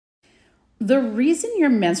The reason your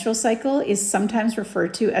menstrual cycle is sometimes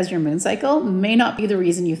referred to as your moon cycle may not be the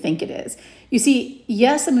reason you think it is. You see,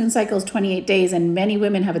 yes, a moon cycle is 28 days and many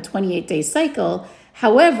women have a 28-day cycle.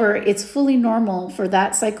 However, it's fully normal for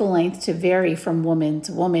that cycle length to vary from woman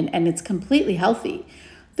to woman, and it's completely healthy.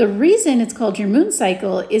 The reason it's called your moon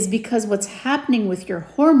cycle is because what's happening with your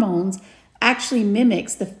hormones actually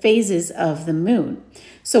mimics the phases of the moon.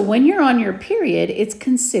 So when you're on your period, it's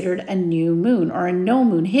considered a new moon or a no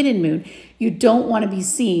moon, hidden moon. You don't want to be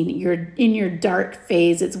seen. You're in your dark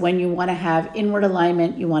phase. It's when you want to have inward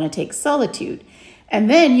alignment. You want to take solitude. And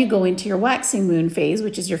then you go into your waxing moon phase,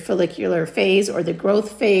 which is your follicular phase or the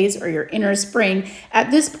growth phase or your inner spring.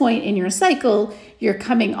 At this point in your cycle, you're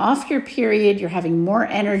coming off your period, you're having more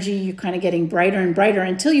energy, you're kind of getting brighter and brighter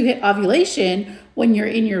until you hit ovulation when you're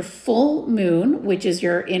in your full moon, which is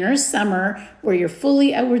your inner summer, where you're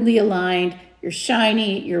fully outwardly aligned, you're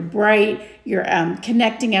shiny, you're bright, you're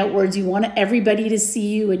connecting outwards, you want everybody to see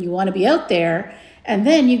you and you want to be out there. And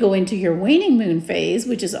then you go into your waning moon phase,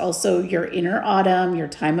 which is also your inner autumn, your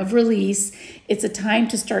time of release. It's a time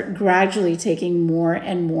to start gradually taking more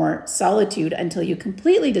and more solitude until you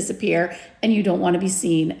completely disappear and you don't want to be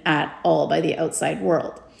seen at all by the outside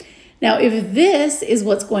world. Now, if this is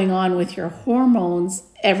what's going on with your hormones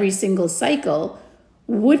every single cycle,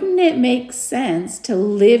 wouldn't it make sense to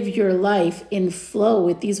live your life in flow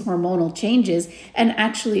with these hormonal changes and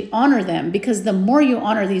actually honor them? Because the more you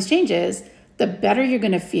honor these changes, the better you're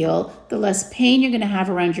going to feel, the less pain you're going to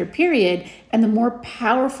have around your period, and the more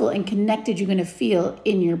powerful and connected you're going to feel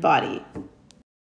in your body.